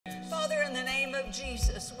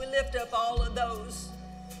Jesus, we lift up all of those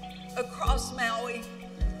across Maui.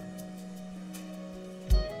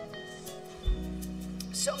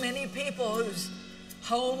 So many people whose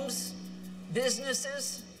homes,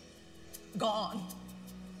 businesses, gone.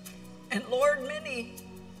 And Lord, many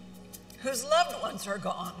whose loved ones are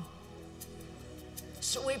gone.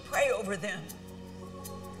 So we pray over them.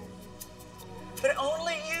 But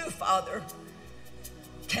only you, Father,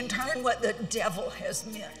 can turn what the devil has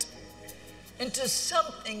meant into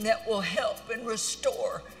something that will help and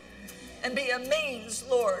restore and be a means,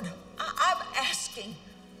 Lord. I'm asking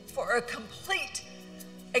for a complete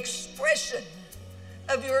expression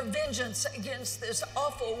of your vengeance against this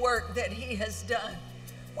awful work that he has done,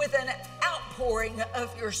 with an outpouring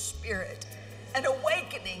of your Spirit, an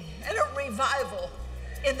awakening and a revival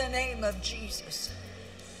in the name of Jesus.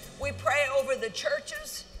 We pray over the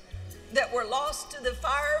churches that were lost to the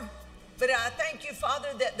fire, but I thank you, Father,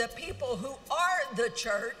 that the people who are the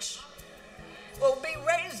church will be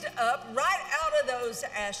raised up right out of those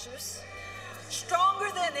ashes,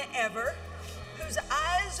 stronger than ever, whose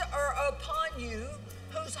eyes are upon you,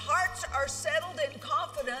 whose hearts are settled and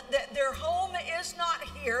confident that their home is not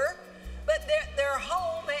here, but that their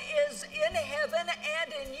home is in heaven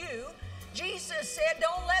and in you. Jesus said,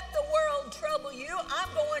 don't let the world trouble you.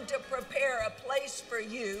 I'm going to prepare a place for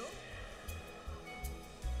you.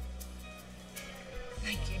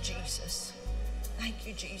 Thank you, Jesus. Thank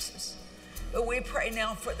you, Jesus. But we pray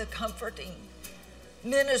now for the comforting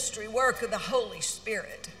ministry work of the Holy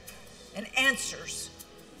Spirit and answers.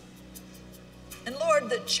 And Lord,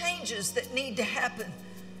 the changes that need to happen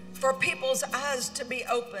for people's eyes to be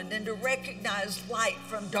opened and to recognize light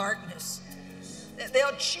from darkness. That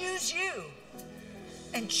they'll choose you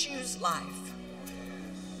and choose life.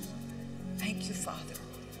 Thank you, Father.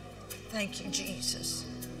 Thank you, Jesus.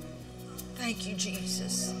 Thank you,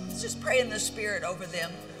 Jesus. Let's just pray in the Spirit over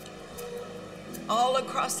them. All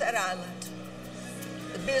across that island.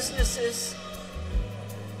 The businesses,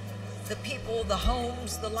 the people, the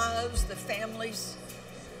homes, the lives, the families.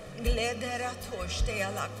 Inglegrato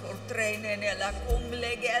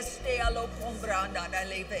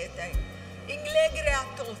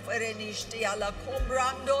ferenisti alla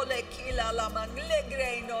combrando le kila la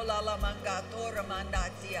manglegreno la mangatora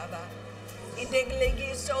mandatiava.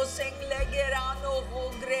 Indeglegiso singlegerano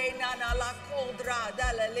holgrena na la coldra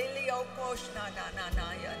dalla lilio koshna na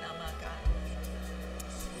ya namaka.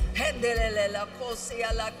 Hendelele la cose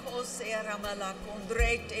alla cose ramala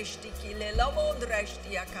condrete stikile la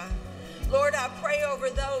mondrestiaka. Lord, I pray over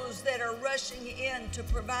those that are rushing in to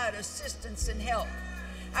provide assistance and help.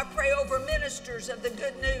 I pray over ministers of the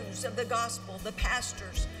good news of the gospel, the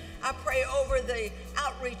pastors. I pray over the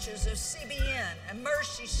outreaches of CBN and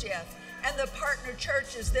Mercy Chef and the partner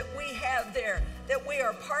churches that we have there, that we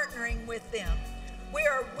are partnering with them. We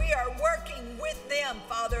are working with them,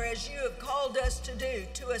 Father, as you have called us to do,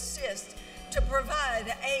 to assist, to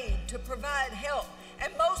provide aid, to provide help,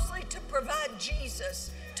 and mostly to provide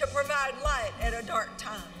Jesus, to provide light at a dark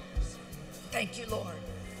time. Thank you, Lord.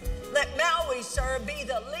 Let Maui, sir, be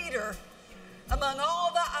the leader among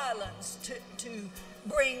all the islands to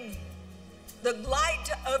bring the light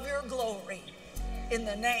of your glory in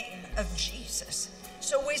the name of Jesus.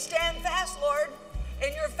 So we stand fast, Lord,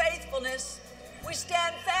 in your faithfulness. We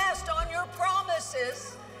stand fast on your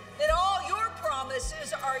promises, that all your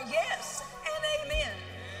promises are yes and amen.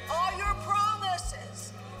 All your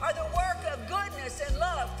promises are the work of goodness and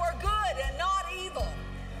love for good and not evil.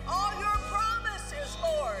 All your